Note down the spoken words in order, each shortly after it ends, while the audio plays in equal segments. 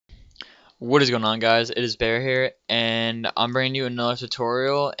What is going on, guys? It is Bear here, and I'm bringing you another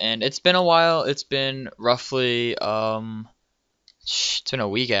tutorial. And it's been a while. It's been roughly it's been a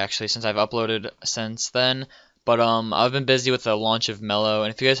week actually since I've uploaded since then. But I've been busy with the launch of Mello,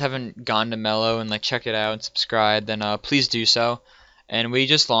 and if you guys haven't gone to Mello and like check it out and subscribe, then please do so. And we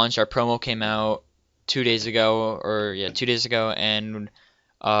just launched. Our promo came out 2 days ago, or yeah, 2 days ago, and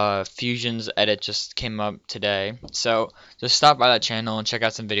Fusion's edit just came up today. So just stop by that channel and check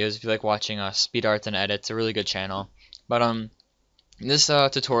out some videos if you like watching speed arts and edits. A really good channel. But this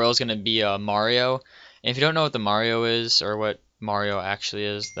tutorial is gonna be Mario. And if you don't know what the Mario is or what Mario actually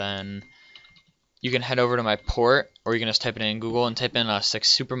is, then you can head over to my port, or you can just type it in Google and type in like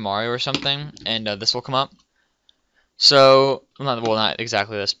Super Mario or something, and this will come up. So, not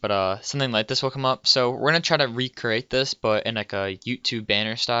exactly this, but something like this will come up. So we're going to try to recreate this, but in like a YouTube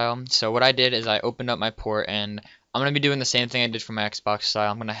banner style. So what I did is I opened up my port, and I'm going to be doing the same thing I did for my Xbox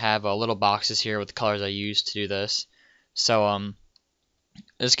style. I'm going to have little boxes here with the colors I used to do this. So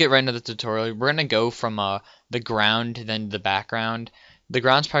let's get right into the tutorial. We're going to go from the ground, then the background. The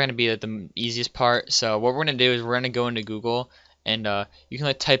ground's probably going to be like the easiest part. So what we're going to do is we're going to go into Google, and you can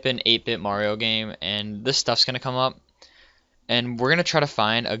like type in 8-bit Mario game, and this stuff's going to come up. And we're going to try to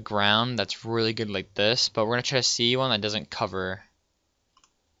find a ground that's really good like this, but we're going to try to see one that doesn't cover,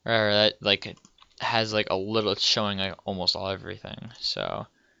 or that like has like a little, it's showing like almost all everything. So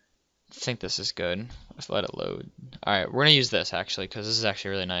I think this is good. Let's let it load. Alright, we're going to use this actually, because this is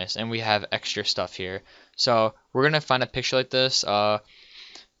actually really nice, and we have extra stuff here. So we're going to find a picture like this. I'll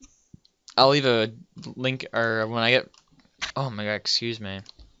leave a link, or when I get, oh my god, excuse me.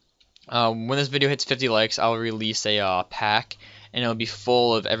 When this video hits 50 likes, I'll release a pack, and it'll be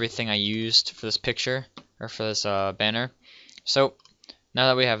full of everything I used for this picture, or for this banner. So now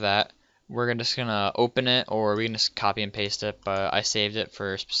that we have that, we're just gonna open it, or we can just copy and paste it, but I saved it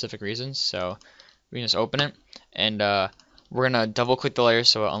for specific reasons, so we can just open it, and we're gonna double click the layer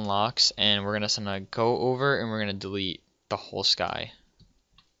so it unlocks, and we're just gonna go over and we're gonna delete the whole sky.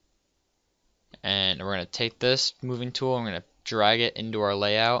 And we're gonna take this moving tool and we're gonna drag it into our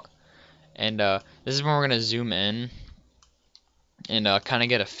layout. And this is when we're going to zoom in and kind of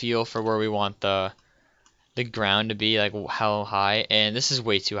get a feel for where we want the ground to be, like how high. And this is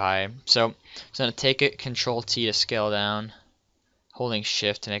way too high. So I'm going to take it, Control T to scale down, holding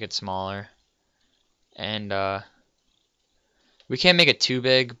Shift to make it smaller. And we can't make it too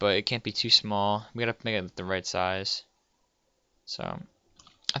big, but it can't be too small. We got to make it the right size. So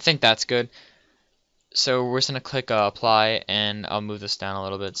I think that's good. So we're just going to click Apply, and I'll move this down a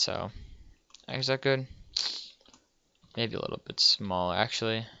little bit. So is that good? Maybe a little bit smaller,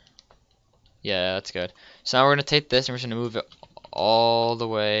 actually. Yeah, that's good. So now we're going to take this and we're just going to move it all the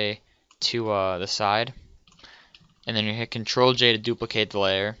way to the side. And then you hit Control J to duplicate the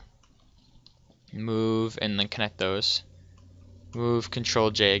layer. Move and then connect those. Move, Control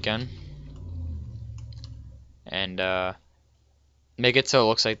J again. And make it so it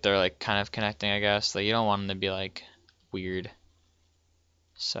looks like they're like kind of connecting, I guess. Like you don't want them to be like weird.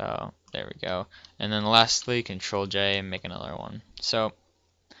 So there we go. And then lastly, Control J and make another one. So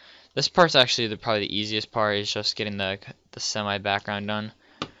this part's actually probably the easiest part, is just getting the semi background done.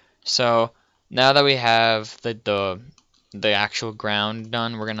 So now that we have the actual ground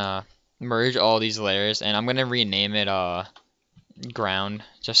done, we're gonna merge all these layers, and I'm gonna rename it ground,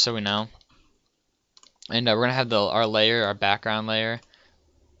 just so we know. And we're gonna have our background layer.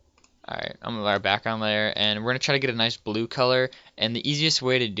 Alright, I'm gonna our background layer, and we're gonna try to get a nice blue color. And the easiest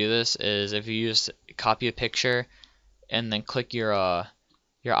way to do this is if you just copy a picture and then click your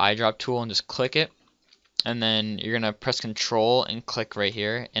eyedrop tool and just click it, and then you're gonna press Control and click right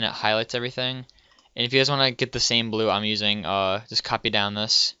here, and it highlights everything. And if you guys want to get the same blue I'm using, just copy down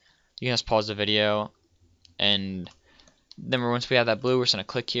this. You can just pause the video, and then once we have that blue, we're just gonna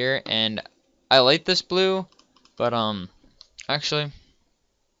click here. And I like this blue, but actually,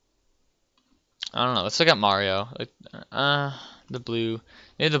 I don't know. Let's look at Mario. Like, the blue.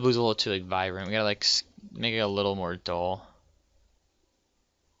 Maybe the blue's a little too like vibrant. We gotta like make it a little more dull.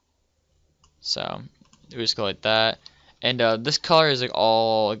 So we just go like that. And this color is like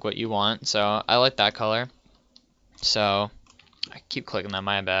all like what you want. So I like that color. So I keep clicking that.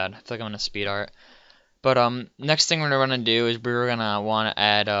 My bad. I feel like I'm in a speed art. But next thing we're gonna do is we're gonna want to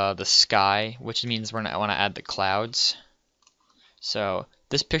add the sky, which means we're gonna want to add the clouds. So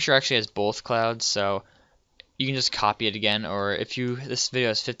this picture actually has both clouds, so you can just copy it again, or if this video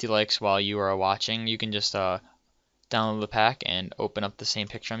has 50 likes while you are watching, you can just download the pack and open up the same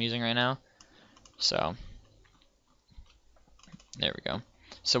picture I'm using right now. So there we go.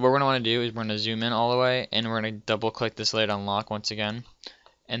 So what we're going to want to do is we're going to zoom in all the way, and we're going to double click this layer to unlock once again,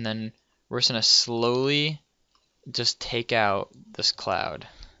 and then we're just gonna slowly just take out this cloud.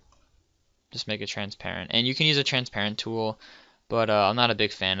 Just make it transparent. And you can use a transparent tool, but I'm not a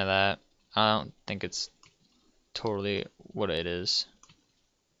big fan of that. I don't think it's totally what it is.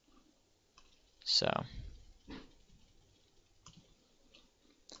 So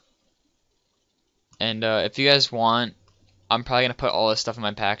and if you guys want, I'm probably gonna put all this stuff in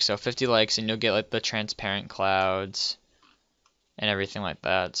my pack. So 50 likes and you'll get like the transparent clouds and everything like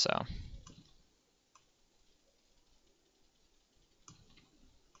that. So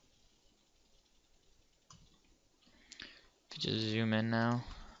if you just zoom in now,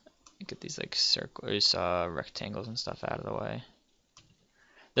 get these like circles, rectangles and stuff out of the way.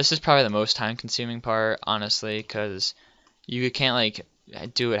 This is probably the most time consuming part, honestly, because you can't like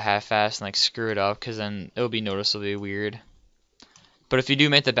do it half-assed and like screw it up, because then it'll be noticeably weird. But if you do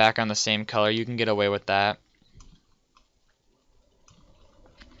make the background the same color, you can get away with that.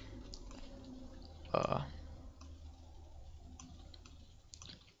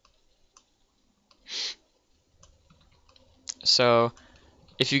 So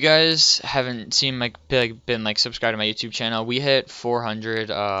if you guys haven't seen been subscribed to my YouTube channel, we hit 400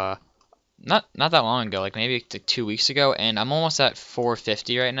 not that long ago, like maybe like 2 weeks ago, and I'm almost at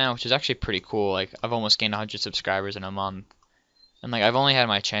 450 right now, which is actually pretty cool. Like I've almost gained 100 subscribers in a month, and like I've only had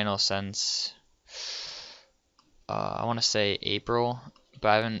my channel since I want to say April, but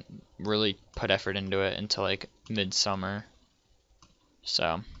I haven't really put effort into it until like midsummer.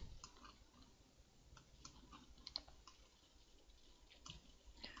 So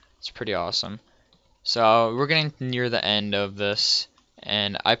it's pretty awesome. So we're getting near the end of this,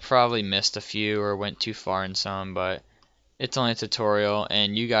 and I probably missed a few or went too far in some, but it's only a tutorial,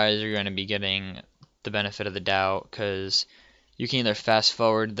 and you guys are going to be getting the benefit of the doubt, because you can either fast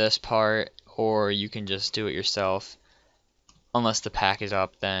forward this part or you can just do it yourself. Unless the pack is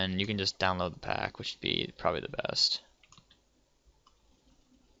up, then you can just download the pack, which would be probably the best.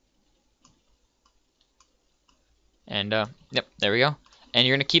 And yep, there we go. And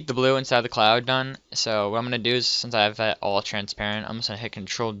you're going to keep the blue inside the cloud done. So what I'm going to do is, since I have that all transparent, I'm just going to hit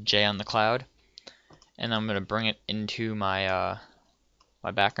Control J on the cloud. And I'm going to bring it into my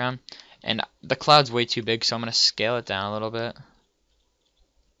my background. And the cloud's way too big, so I'm going to scale it down a little bit.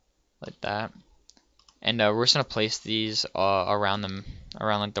 Like that. And we're just going to place these around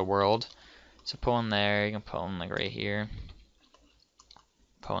like the world. So pull in there, you can pull in like right here.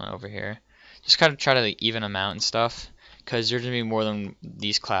 Pull in over here. Just kind of try to like even them out and stuff, because there's going to be more than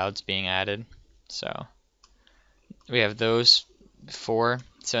these clouds being added. So we have those 4.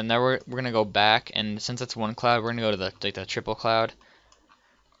 So now we're going to go back, and since it's one cloud, we're going to go to the triple cloud.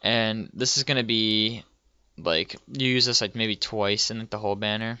 And this is going to be like, you use this like maybe twice in like the whole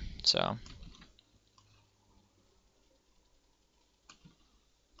banner. So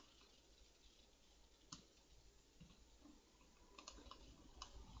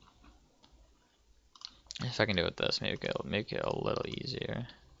if I can do it with this, maybe it'll make it a little easier.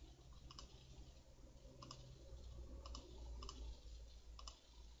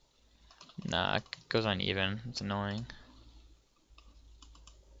 Nah, it goes uneven. It's annoying.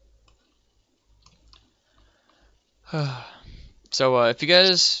 So if you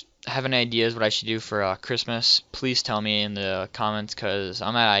guys have any ideas what I should do for Christmas, please tell me in the comments, because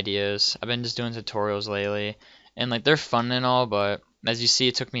I'm at ideas. I've been just doing tutorials lately, and like they're fun and all, but as you see,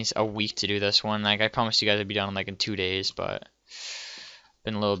 it took me a week to do this one. Like I promised you guys I'd be done like in 2 days, but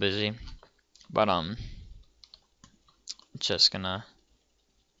been a little busy. But just gonna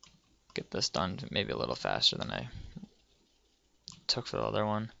get this done maybe a little faster than I took for the other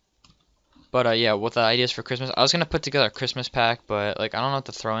one. But yeah, with the ideas for Christmas, I was gonna put together a Christmas pack, but like I don't know what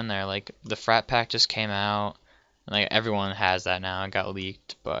to throw in there. Like the frat pack just came out, and like everyone has that now. It got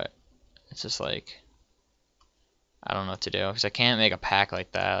leaked, but it's just like I don't know what to do, because I can't make a pack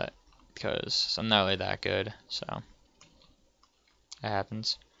like that because I'm not really that good. So that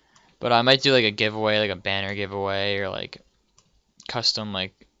happens. But I might do like a giveaway, like a banner giveaway, or like custom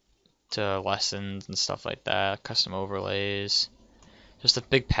like to lessons and stuff like that, custom overlays. Just a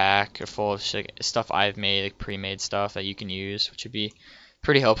big pack full of stuff I've made, like pre-made stuff that you can use, which would be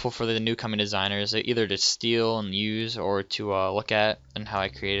pretty helpful for the new coming designers, either to steal and use or to look at and how I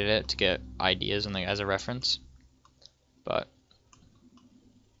created it to get ideas and like as a reference. But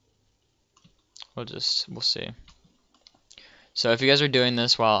we'll see. So if you guys are doing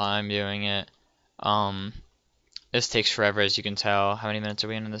this while I'm doing it, this takes forever, as you can tell. How many minutes are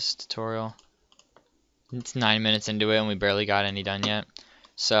we into this tutorial? It's 9 minutes into it, and we barely got any done yet.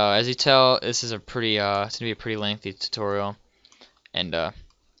 So as you tell, this is a pretty it's gonna be a pretty lengthy tutorial. And oh,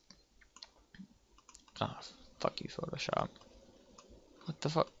 fuck you, Photoshop. What the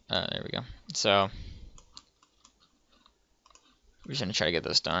fuck? There we go. So we're just gonna try to get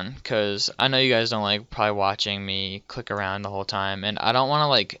this done, because I know you guys don't like probably watching me click around the whole time, and I don't want to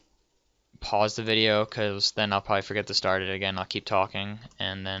like pause the video, because then I'll probably forget to start it again. I'll keep talking,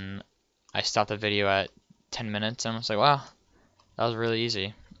 and then I stop the video at 10 minutes, and I'm just like, wow, that was really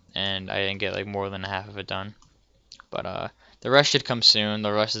easy, and I didn't get like more than half of it done. But the rest should come soon.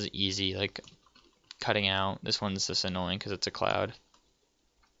 The rest is easy, like cutting out. This one's just annoying because it's a cloud.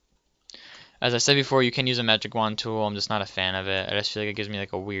 As I said before, you can use a magic wand tool. I'm just not a fan of it. I just feel like it gives me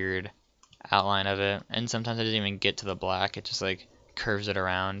like a weird outline of it, and sometimes it doesn't even get to the black. It just like curves it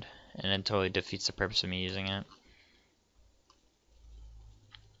around, and it totally defeats the purpose of me using it.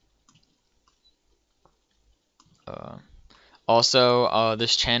 Also,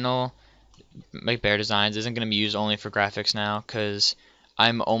 this channel, like Behr Designs, isn't going to be used only for graphics now, because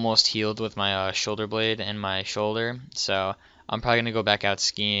I'm almost healed with my shoulder blade and my shoulder, so I'm probably going to go back out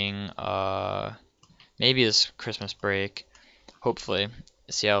skiing maybe this Christmas break, hopefully,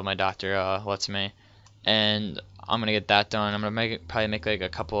 see how my doctor lets me, and I'm going to get that done. I'm going to probably make like a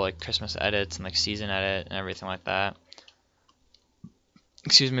couple like Christmas edits and like season edit and everything like that.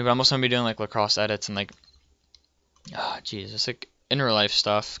 Excuse me, but I'm also going to be doing like lacrosse edits and like, oh jeez, it's like in real life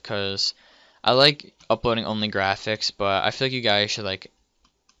stuff, because I like uploading only graphics, but I feel like you guys should like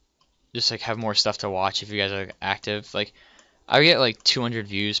just like have more stuff to watch if you guys are like, active. Like I get like 200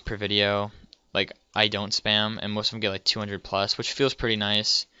 views per video, like I don't spam, and most of them get like 200 plus, which feels pretty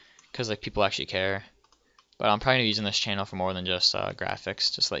nice because like people actually care. But I'm probably gonna be using this channel for more than just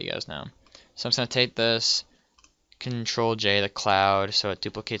graphics, just to let you guys know. So I'm just gonna take this, Control J the cloud so it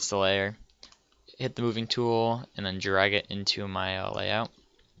duplicates the layer, hit the moving tool, and then drag it into my layout.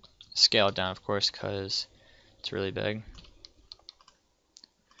 Scale it down, of course, because it's really big.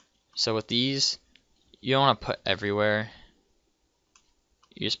 So with these, you don't want to put everywhere.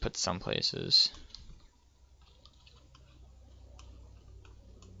 You just put some places.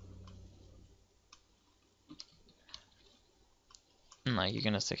 And like you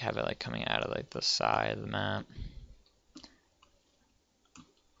can just like have it like coming out of like the side of the map.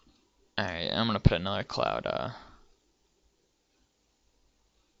 Alright, I'm gonna put another cloud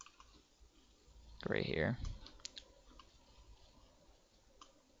right here.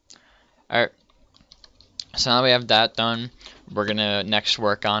 Alright, so now we have that done. We're gonna next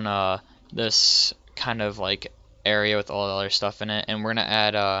work on this kind of like area with all the other stuff in it, and we're gonna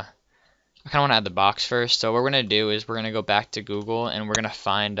add I kinda wanna add the box first. So what we're gonna do is we're gonna go back to Google, and we're gonna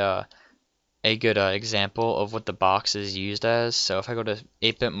find a good example of what the box is used as. So if I go to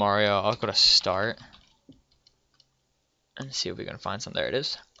 8-bit Mario, I'll go to start and see if we can find something. There it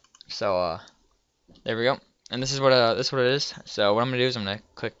is. So there we go. And this is what it is. So what I'm gonna do is I'm gonna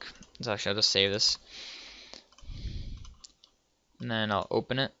click. So actually, I'll just save this, and then I'll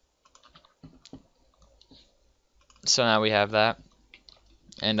open it. So now we have that,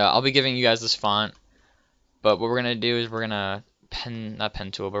 and I'll be giving you guys this font. But what we're gonna do is we're gonna not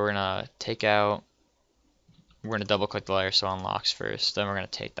pen tool, but we're gonna take out. We're gonna double click the layer so it unlocks first. Then we're gonna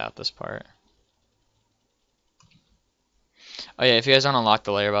take out this part. Oh yeah, if you guys don't unlock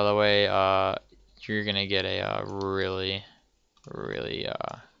the layer, by the way, you're gonna get a really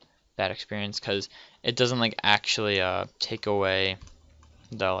bad experience, because it doesn't like actually take away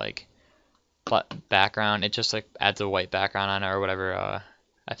the like background. It just like adds a white background on it, or whatever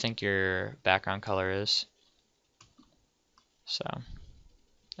I think your background color is. So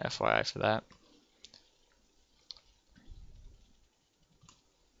FYI for that.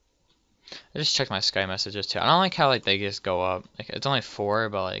 I just checked my Skype messages too. I don't like how like they just go up. Like it's only 4,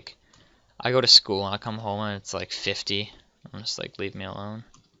 but like I go to school and I come home and it's like 50. I'm just like, leave me alone.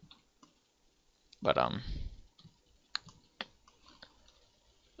 But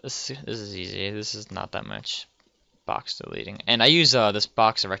this is easy. This is not that much box deleting. And I use this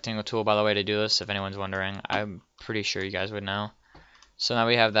box rectangle tool, by the way, to do this, if anyone's wondering. I'm pretty sure you guys would know. So now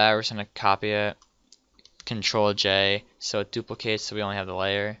we have that. We're just gonna copy it, Control J, so it duplicates, so we only have the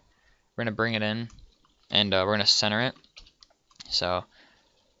layer. We're gonna bring it in, and we're gonna center it. So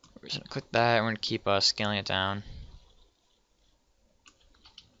we're just gonna click that, and we're gonna keep scaling it down.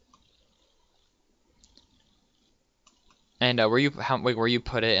 And where you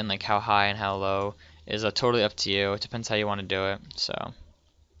put it, and like how high and how low, is totally up to you. It depends how you want to do it. So I'm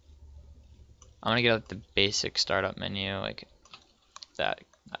gonna get like, the basic startup menu, like that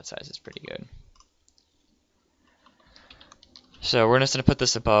size is pretty good. So we're just gonna put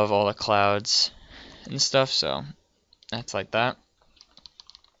this above all the clouds and stuff. So that's like that.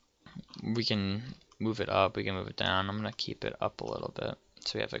 We can move it up, we can move it down. I'm gonna keep it up a little bit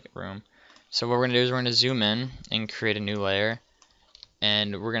so we have like room. So what we're gonna do is we're gonna zoom in and create a new layer,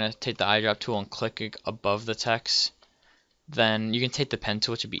 and we're gonna take the eyedrop tool and click it above the text. Then you can take the pen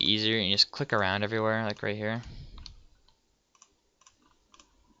tool, which would be easier, and you just click around everywhere, like right here.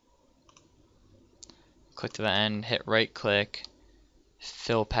 Click to the end, hit right click,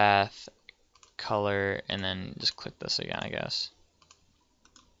 fill path, color, and then just click this again, I guess.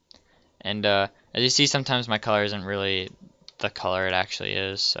 And as you see, sometimes my color isn't really the color it actually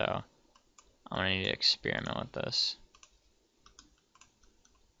is, so I'm gonna need to experiment with this.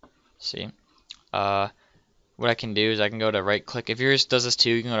 See, what I can do is I can go to right click. If yours does this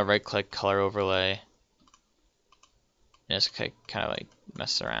too, you can go to right click, color overlay, and just kind of like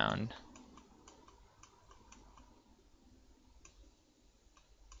mess around.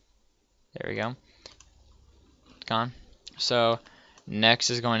 There we go. It's gone. So next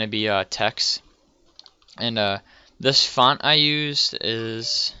is going to be text, and this font I used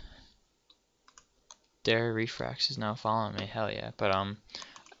is Dare Refrax is now following me. Hell yeah! But I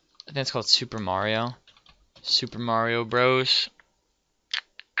think it's called Super Mario Bros.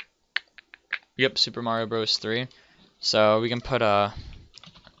 Yep, Super Mario Bros. 3. So we can put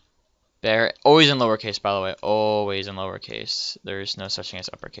Behr, always in lowercase, by the way, always in lowercase. There's no such thing as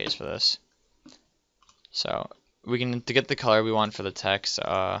uppercase for this. So we can, to get the color we want for the text,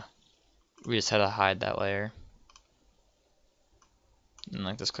 we just had to hide that layer. And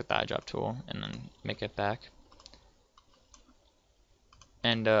like just click the eyedrop tool and then make it back.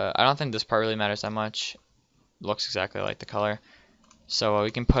 And I don't think this part really matters that much. It looks exactly like the color. So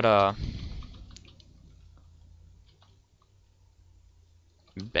we can put a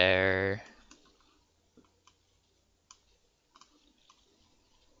Behr.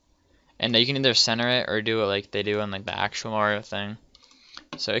 And you can either center it or do it like they do in like the actual Mario thing.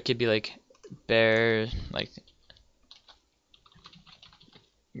 So it could be like Behr, like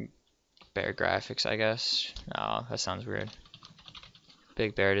Behr graphics, I guess. Oh, that sounds weird.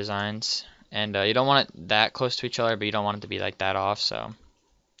 Big Behr designs. And you don't want it that close to each other, but you don't want it to be like that off, so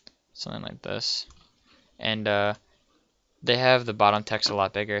something like this. And they have the bottom text a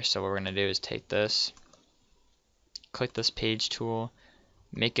lot bigger, so what we're going to do is take this, click this page tool,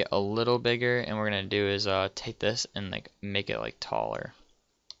 make it a little bigger, and what we're going to do is take this and like make it like taller.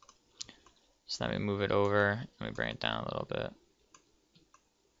 So then we move it over and we bring it down a little bit.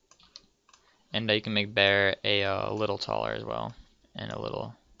 And you can make Behr a little taller as well, and a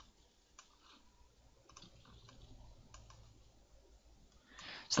little.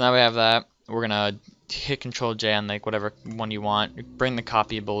 So now we have that. We're gonna hit Control J on like whatever one you want. Bring the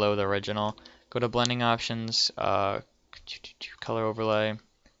copy below the original. Go to blending options, color overlay,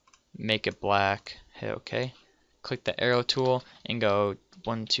 make it black. Hit OK. Click the arrow tool and go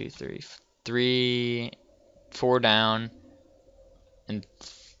 1, 2, 3, 4 down, and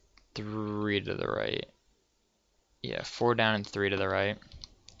 3 to the right. Yeah, 4 down and 3 to the right.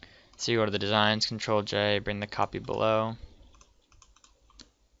 So you go to the designs, Control J, bring the copy below.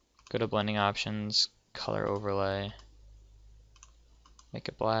 Go to blending options, color overlay, make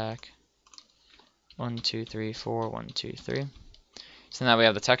it black. 1, 2, 3, 4, 1, 2, 3. So now we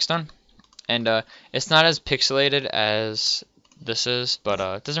have the text done. And it's not as pixelated as this is, but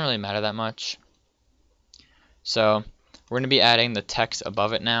it doesn't really matter that much. So we're going to be adding the text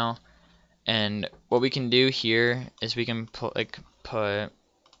above it now. And what we can do here is we can make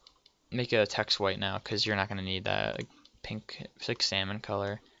it a text white now, because you're not going to need that like pink, it's like salmon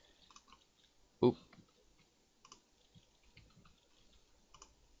color. Oop.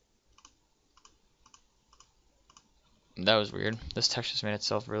 That was weird. This text just made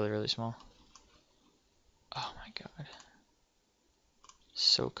itself really, really small. Oh my god.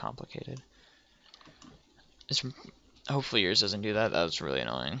 So complicated. Hopefully yours doesn't do that. That was really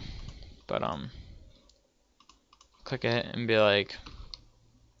annoying. But click it and be like,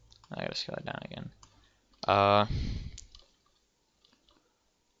 I gotta scale it down again.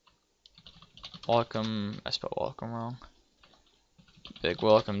 Welcome, I spelled welcome wrong. Big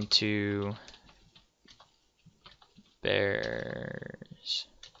welcome to Behr's.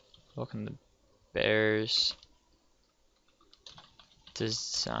 Welcome to Behr's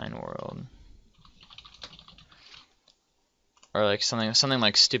Design World. Or like something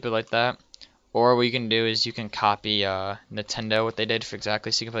like stupid like that. Or what you can do is you can copy Nintendo, what they did for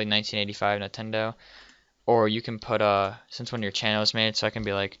exactly, so you can put like 1985 Nintendo. Or you can put since when your channel is made, so I can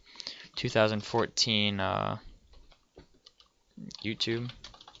be like 2014 YouTube.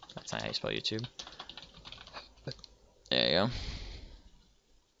 That's not how you spell YouTube. There you go.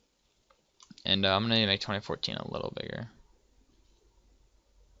 And I'm gonna make 2014 a little bigger.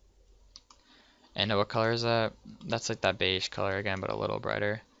 And what color is that? That's like that beige color again, but a little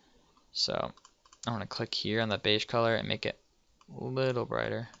brighter. So I want to click here on that beige color and make it a little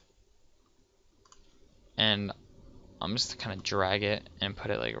brighter. And I'm just kind of drag it and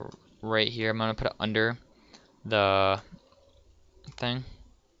put it like right here. I'm gonna put it under the thing.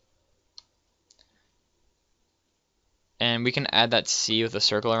 And we can add that C with a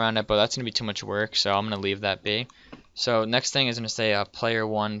circle around it, but that's gonna be too much work, so I'm gonna leave that be. So next thing is gonna say player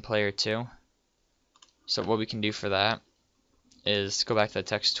 1, player 2. So what we can do for that is go back to the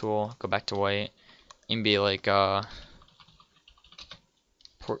text tool, go back to white, and be like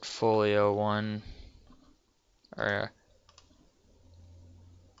portfolio 1, or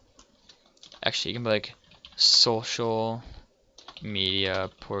actually you can be like social media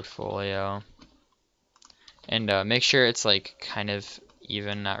portfolio, and make sure it's like kind of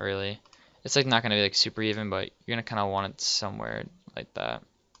even, not really. It's like not gonna be like super even, but you're gonna kind of want it somewhere like that.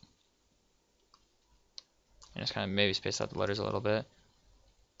 And just kind of maybe space out the letters a little bit.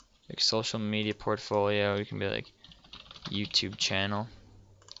 Like social media portfolio, you can be like YouTube channel.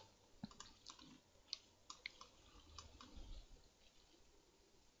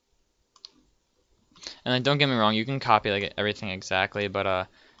 And then don't get me wrong, you can copy like everything exactly, but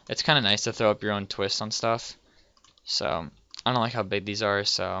it's kind of nice to throw up your own twist on stuff. So I don't like how big these are,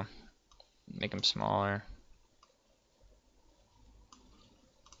 so make them smaller.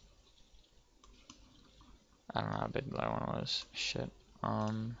 I don't know how big the other one was. Shit.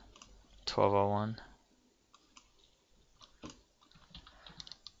 1201.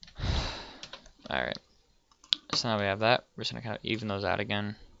 Alright. So now we have that. We're just gonna kind of even those out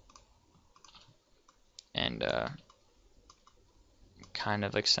again. And kind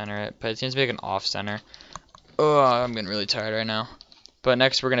of like center it. But it seems to be like an off center. Oh, I'm getting really tired right now. But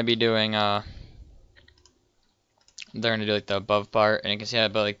next we're gonna be doing they're gonna do like the above part, and you can see I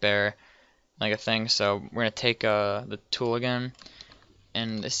have like Behr like a thing. So we're gonna take the tool again,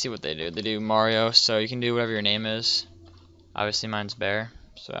 and let's see what they do. They do Mario, so you can do whatever your name is. Obviously mine's Behr,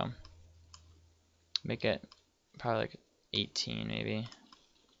 so make it probably like 18 maybe.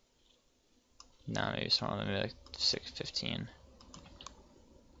 No, maybe smaller, maybe like 15,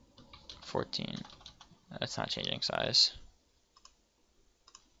 14. That's not changing size.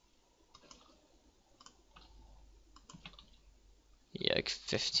 Yeah, like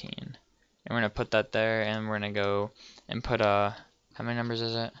 15. And we're gonna put that there, and we're gonna go and put how many numbers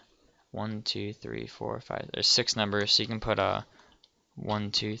is it? 1, 2, 3, 4, 5. There's 6 numbers, so you can put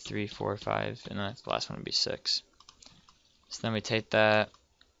 1, 2, 3, 4, 5, and then the last one would be 6. So then we take that,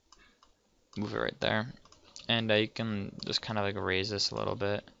 move it right there, and you can just kind of like raise this a little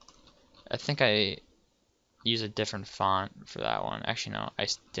bit. I think I use a different font for that one. Actually no, I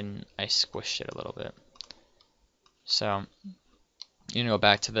didn't. I squished it a little bit. So you're gonna go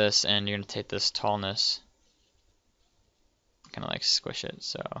back to this, and you're gonna take this tallness, kind of like squish it,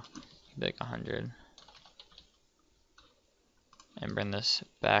 so be like 100, and bring this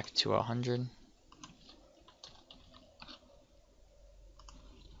back to 100.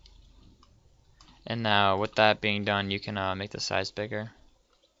 And now with that being done, you can make the size bigger.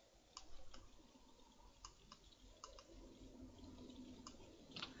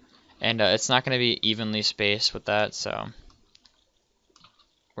 And it's not going to be evenly spaced with that, so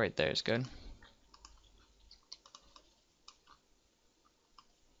right there is good.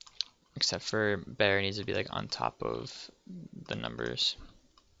 Except for Behr needs to be like on top of the numbers.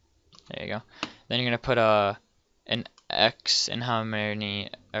 There you go. Then you're going to put an X in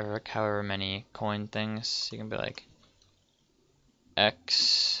however many coin things. So you can be like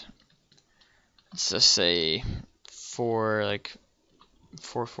X, let's just say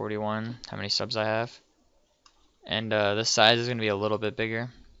 441, how many subs I have. And the size is going to be a little bit bigger.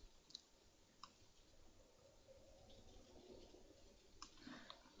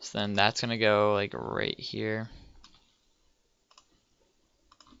 So then that's going to go like right here.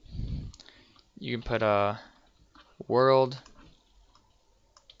 You can put a world,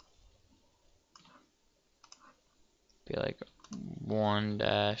 be like 1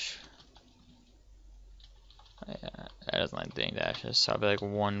 dash. That doesn't like doing dashes, so I'll be like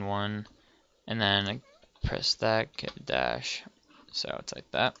 1 1, and then I press that, get a dash, so it's like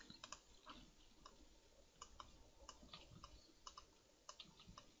that.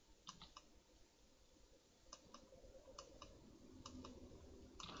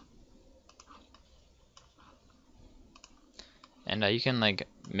 And you can like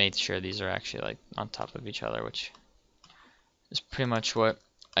make sure these are actually like on top of each other, which is pretty much what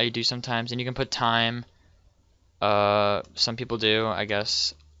I do sometimes. And you can put time. Some people do, I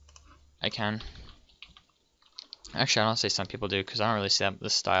guess I can. Actually, I don't say some people do, because I don't really see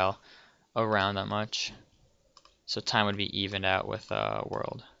this style around that much. So time would be evened out with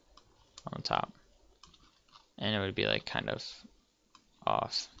world on the top. and it would be like kind of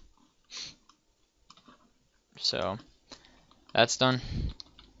off. So that's done.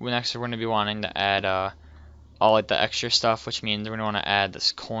 Next, we're going to be wanting to add all like the extra stuff, which means we're going to want to add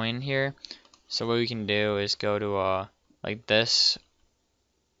this coin here. So what we can do is go to like this,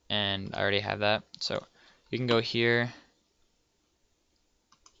 and I already have that. So we can go here.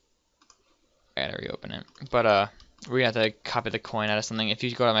 I gotta reopen it. But we're gonna have to copy the coin out of something. If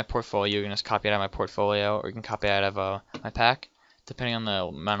you go to my portfolio, you can just copy it out of my portfolio, or you can copy it out of my pack, depending on the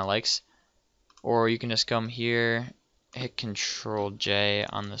amount of likes. Or you can just come here, hit Control J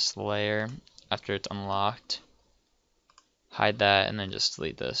on this layer after it's unlocked, hide that, and then just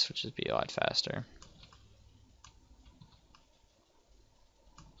delete this, which would be a lot faster.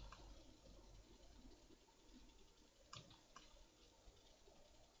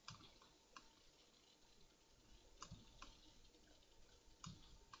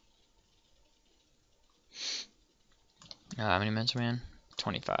 How many minutes are we in?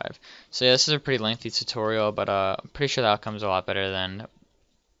 25. So yeah, this is a pretty lengthy tutorial, but I'm pretty sure the outcome's a lot better than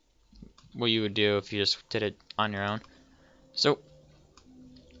what you would do if you just did it on your own. So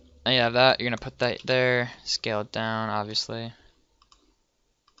now you have that. You're gonna put that there, scale it down, obviously,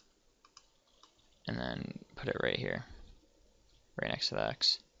 and then put it right here, right next to the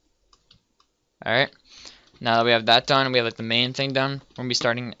X. Alright, now that we have that done, we have like the main thing done, we're gonna be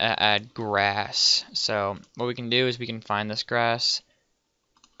starting to add grass. So what we can do is we can find this grass.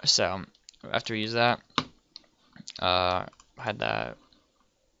 So after we use that, hide that.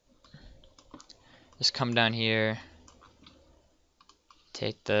 Just come down here,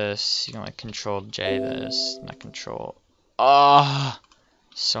 take this, you can like Control J this, not Control. Ah,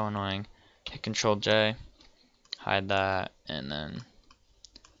 so annoying. Hit Control J, hide that, and then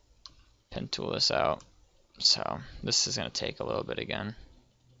pen tool this out. So this is gonna take a little bit again.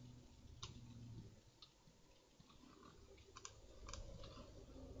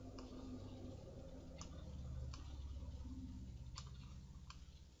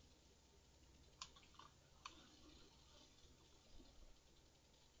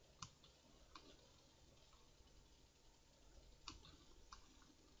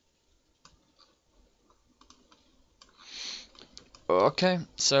 Okay,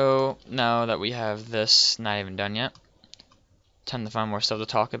 so now that we have this not even done yet, time to find more stuff to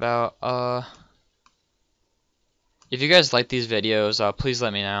talk about. If you guys like these videos, please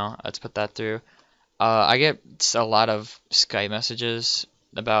let me know. Let's put that through. I get a lot of Skype messages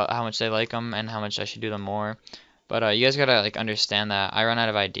about how much they like them and how much I should do them more. But you guys gotta like understand that I run out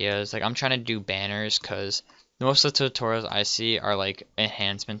of ideas. Like I'm trying to do banners because most of the tutorials I see are like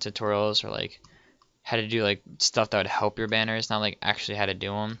enhancement tutorials or like how to do like stuff that would help your banners, not like actually how to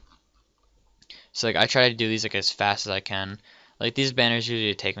do them. So like I try to do these like as fast as I can. Like these banners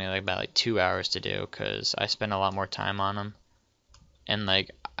usually take me like about like 2 hours to do because I spend a lot more time on them, and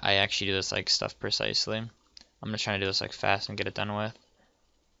like I actually do this like stuff precisely. I'm just trying to do this like fast and get it done with.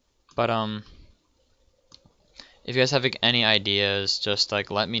 But if you guys have like any ideas, just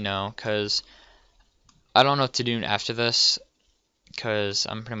like let me know, cause I don't know what to do after this, cause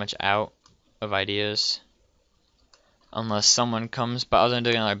I'm pretty much out of ideas unless someone comes. But other than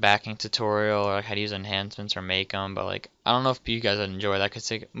doing another backing tutorial or like how to use enhancements or make them, but like I don't know if you guys would enjoy that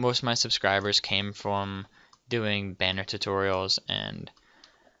because like, most of my subscribers came from doing banner tutorials, and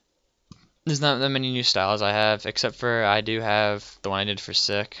there's not that many new styles I have, except for I do have the one I did for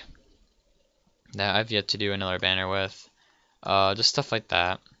Sick that I've yet to do another banner with, just stuff like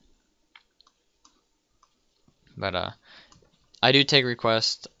that. But I do take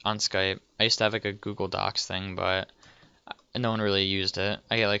requests on Skype. I used to have like a Google Docs thing, but no one really used it.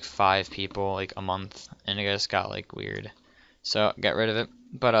 I get like 5 people like a month, and it just got like weird, so get rid of it.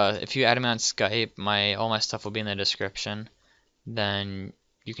 But if you add me on Skype, all my stuff will be in the description. Then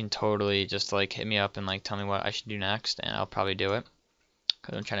you can totally just like hit me up and like tell me what I should do next, and I'll probably do it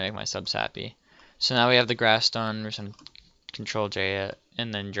because I'm trying to make my subs happy. So now we have the grass done. We're just gonna Control J it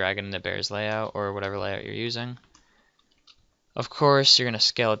and then drag it in the Behr's layout or whatever layout you're using. Of course, you're gonna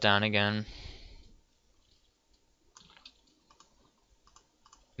scale it down again,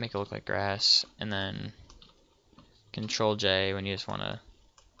 make it look like grass, and then Control J when you just want to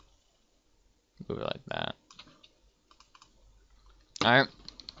move it like that. Alright,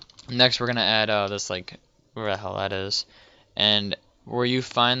 next we're gonna add this like where the hell that is, and where you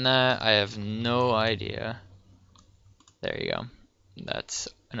find that I have no idea. There you go. That's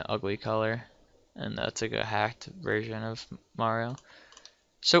an ugly color, and that's like a hacked version of Mario.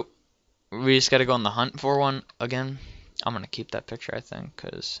 So we just gotta go on the hunt for one again. I'm gonna keep that picture, I think,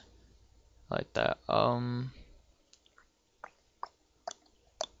 cause I like that.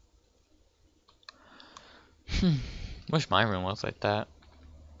 Wish my room looked like that.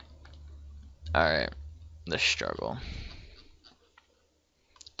 Alright, the struggle.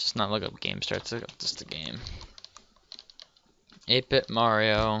 Just not look up game starts, look up just the game. 8-bit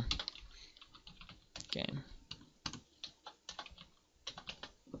Mario game.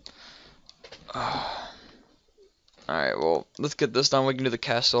 Alright, well, let's get this done. We can do the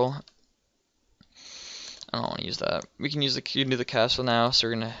castle. I don't want to use that. We can do the castle now, so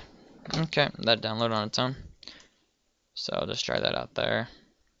we're gonna... Okay, that download on its own. So I'll just try that out there.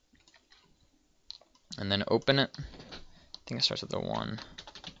 And then open it. I think it starts with a 1.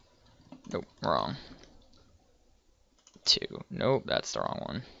 Nope, wrong. 2. Nope, that's the wrong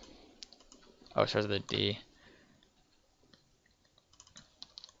one. Oh, it starts with a D.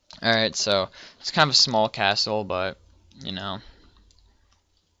 Alright, so it's kind of a small castle, but, you know,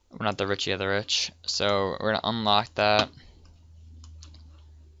 we're not the richie of the rich. So we're going to unlock that.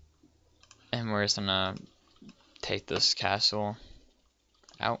 And we're just going to take this castle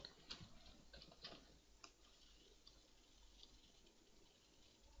out.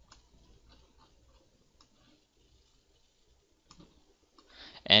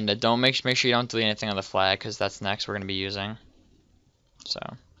 And don't make sure you don't delete anything on the flag, because that's next we're going to be using. So.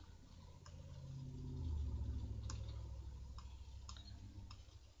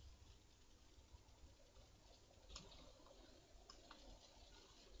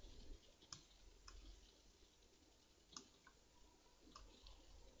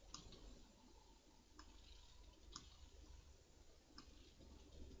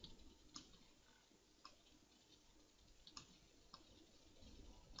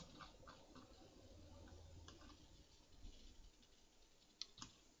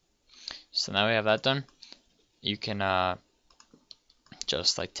 So now we have that done. You can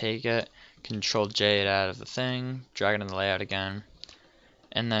just like take it, Control J it out of the thing, drag it in the layout again,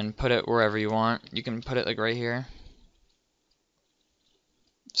 and then put it wherever you want. You can put it like right here.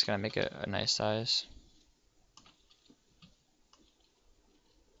 Just gonna make it a nice size.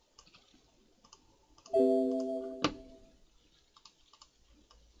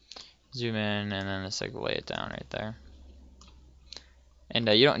 Zoom in and then just like lay it down right there. And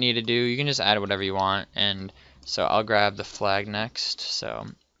you don't need to you can just add whatever you want. And so I'll grab the flag next. So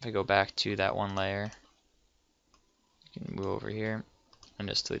if I go back to that one layer, you can move over here and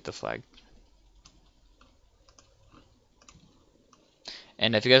just delete the flag.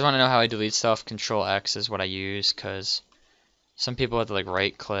 And if you guys want to know how I delete stuff, Control X is what I use, because some people have to like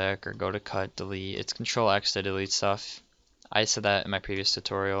right click or go to cut, delete. It's Control X to delete stuff. I said that in my previous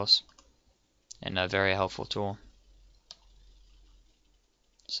tutorials, and a very helpful tool.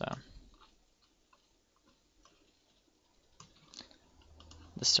 So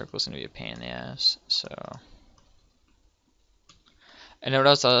this circle's gonna be a pain in the ass. So and what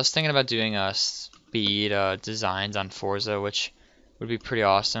else? I was thinking about doing speed designs on Forza, which would be pretty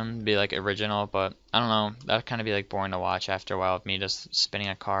awesome, be like original, but I don't know, that'd kind of be like boring to watch after a while of me just spinning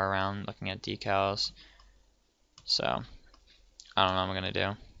a car around looking at decals. So I don't know what I'm gonna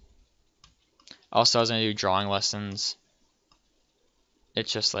do. Also, I was gonna do drawing lessons.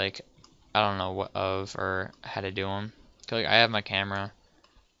 It's just like I don't know what of or how to do them. Cause like I have my camera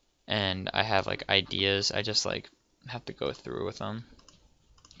and I have like ideas. I just like have to go through with them.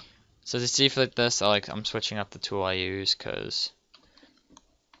 So to see for like this, I'm switching up the tool I use because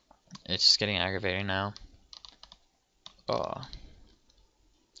it's just getting aggravating now. Oh,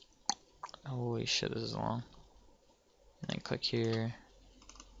 holy shit, this is long. And then click here.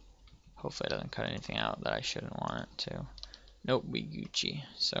 Hopefully it doesn't cut anything out that I shouldn't want it to. Nope, we Gucci.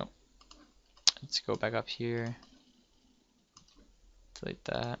 So let's go back up here. Delete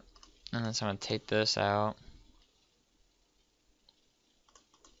that. And then so I'm gonna take this out.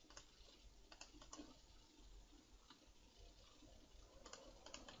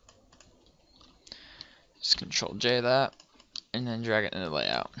 Just Control J that, and then drag it into the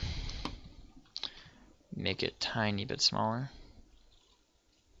layout. Make it tiny bit smaller.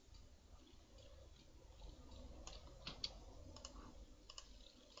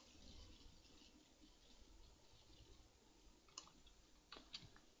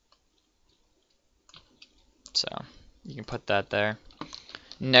 So you can put that there.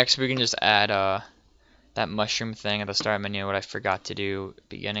 Next we can just add that mushroom thing at the start menu, what I forgot to do at the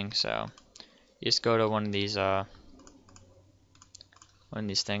beginning. So you just go to one of these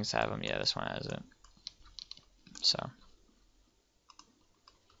things have them. Yeah, this one has it. So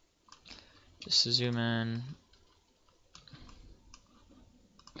just to zoom in.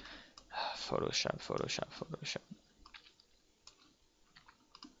 Photoshop.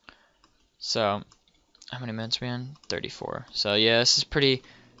 So how many minutes are we in? 34. So yeah, this is pretty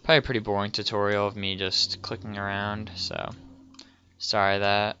Probably a pretty boring tutorial of me just clicking around, so sorry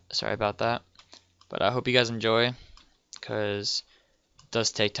about that. But I hope you guys enjoy, because it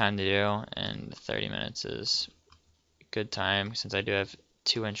does take time to do, and 30 minutes is a good time since I do have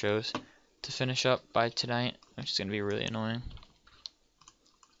 2 intros to finish up by tonight, which is going to be really annoying.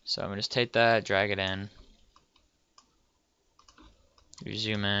 So I'm going to just take that, drag it in, you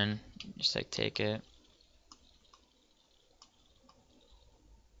zoom in, just like take it,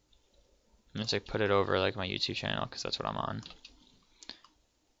 and just like put it over like my YouTube channel, because that's what I'm on.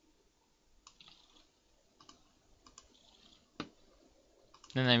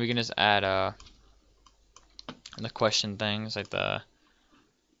 And then we can just add the question things, like the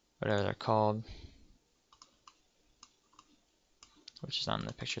whatever they're called, which is on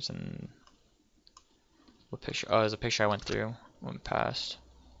the pictures. And what picture? Oh, there's a picture I went past.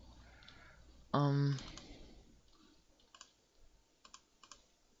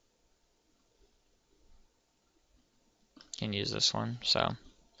 Can use this one. So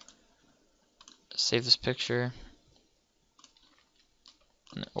save this picture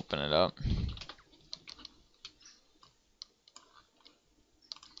and open it up.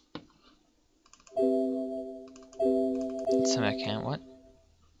 I can't. What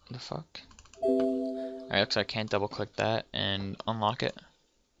the fuck? Alright, looks like I can't double click that and unlock it.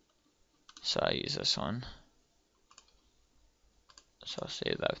 So I use this one. So I'll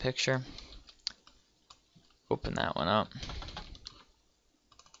save that picture. Open that one up.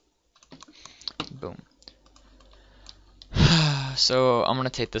 Boom. So I'm gonna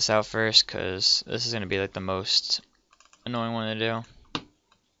take this out first, because this is gonna be like the most annoying one to do.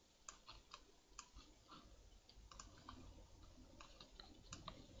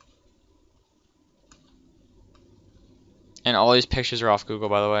 And all these pictures are off Google,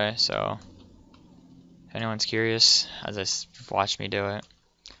 by the way, so if anyone's curious, as I watch me do it,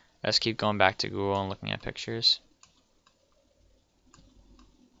 I just keep going back to Google and looking at pictures.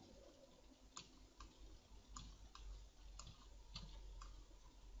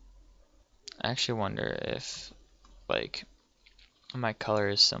 I actually wonder if, like, my color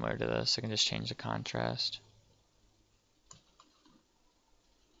is similar to this. I can just change the contrast.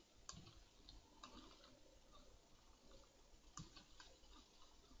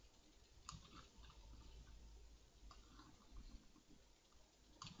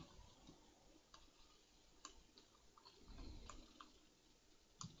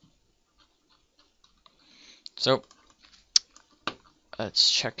 So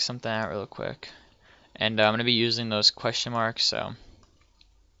let's check something out real quick. And I'm going to be using those question marks, so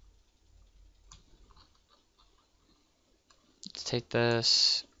let's take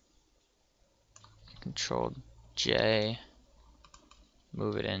this, Control J,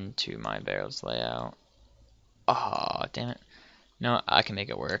 move it into my barrel's layout. Oh, damn it. No, I can make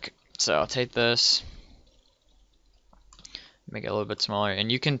it work. So I'll take this, make it a little bit smaller,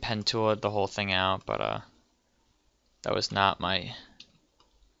 and you can pen tool it the whole thing out, but that was not my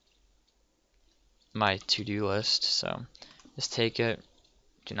to-do list. So just take it,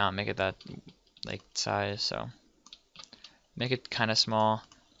 do not make it that like size, so make it kind of small,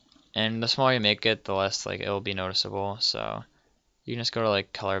 and the smaller you make it, the less like it'll be noticeable. So you can just go to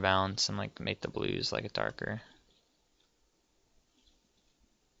like color balance and like make the blues like darker.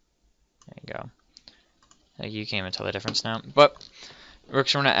 There you go. Like you can't even tell the difference now. But we're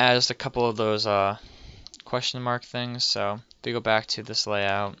just gonna add just a couple of those question mark things. So if we go back to this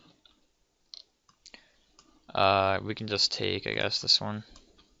layout, we can just take, I guess, this one.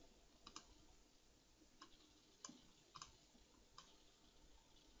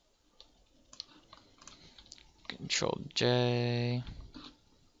 Control J.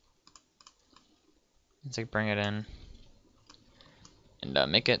 Let's like bring it in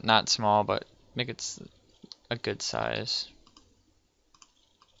and make it not small, but make it a good size.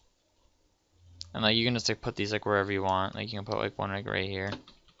 And like you can just like put these like wherever you want. Like you can put like one like right here.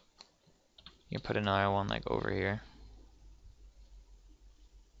 You can put another one like over here.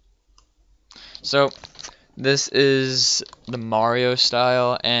 So this is the Mario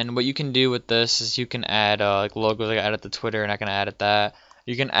style, and what you can do with this is you can add like logos. Like I added the Twitter, and I can add it that.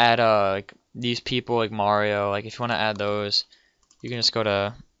 You can add like these people like Mario. Like if you want to add those, you can just go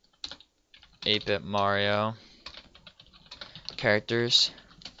to 8-bit Mario characters,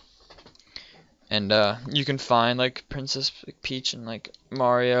 and you can find like Princess Peach and like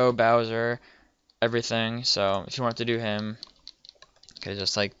Mario, Bowser, everything. So if you want to do him, okay,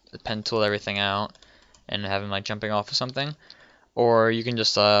 just like pen tool everything out and have him like jumping off of something, or you can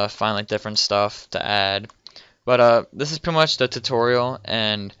just find like different stuff to add. But this is pretty much the tutorial,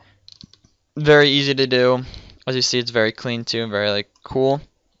 and very easy to do. As you see, it's very clean too, and very like cool.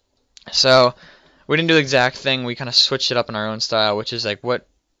 So we didn't do the exact thing. We kind of switched it up in our own style, which is like what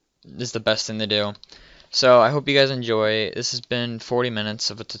is the best thing to do. So I hope you guys enjoy. This has been 40 minutes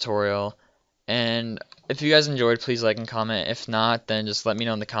of a tutorial, and if you guys enjoyed, please like and comment. If not, then just let me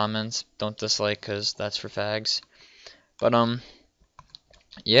know in the comments. Don't dislike, because that's for fags. But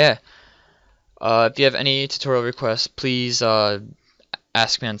yeah. If you have any tutorial requests, please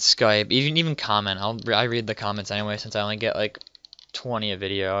ask me on Skype. Even comment. I read the comments anyway, since I only get like 20 a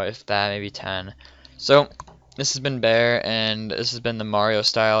video, if that, maybe 10. So this has been Behr, and this has been the Mario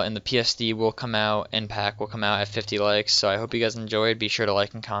style, and the PSD will come out, and Pack will come out at 50 likes. So I hope you guys enjoyed. Be sure to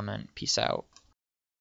like and comment. Peace out.